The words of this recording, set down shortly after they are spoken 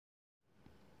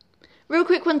Real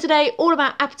quick one today, all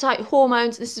about appetite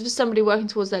hormones. This is for somebody working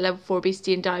towards their level 4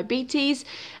 obesity and diabetes.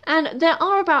 And there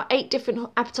are about 8 different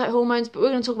appetite hormones, but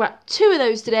we're going to talk about 2 of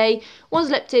those today. One's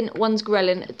leptin, one's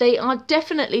ghrelin. They are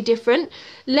definitely different.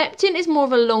 Leptin is more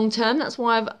of a long term. That's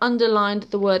why I've underlined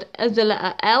the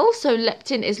letter L. So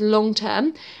leptin is long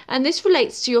term. And this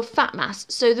relates to your fat mass.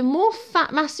 So the more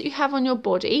fat mass that you have on your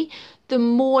body, the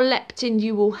more leptin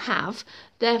you will have.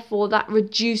 Therefore, that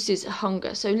reduces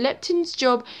hunger. So leptin's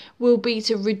job will be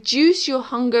to reduce your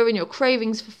hunger and your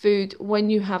cravings for food when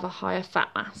you have a higher fat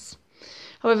mass.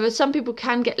 However, some people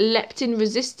can get leptin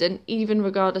resistant even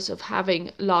regardless of having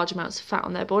large amounts of fat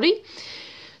on their body.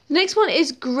 The next one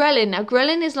is ghrelin. Now,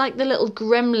 ghrelin is like the little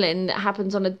gremlin that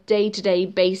happens on a day-to-day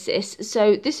basis.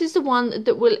 So this is the one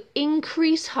that will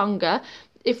increase hunger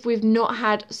if we've not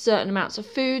had certain amounts of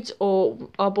foods or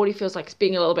our body feels like it's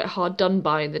being a little bit hard done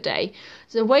by in the day.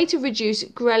 So the way to reduce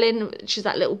ghrelin, which is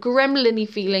that little gremlin-y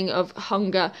feeling of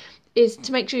hunger, is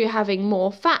to make sure you're having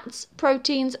more fats,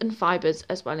 proteins and fibres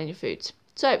as well in your foods.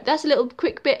 So that's a little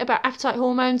quick bit about appetite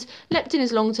hormones. Leptin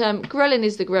is long term, ghrelin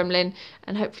is the gremlin,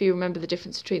 and hopefully you remember the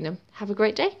difference between them. Have a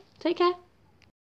great day. Take care.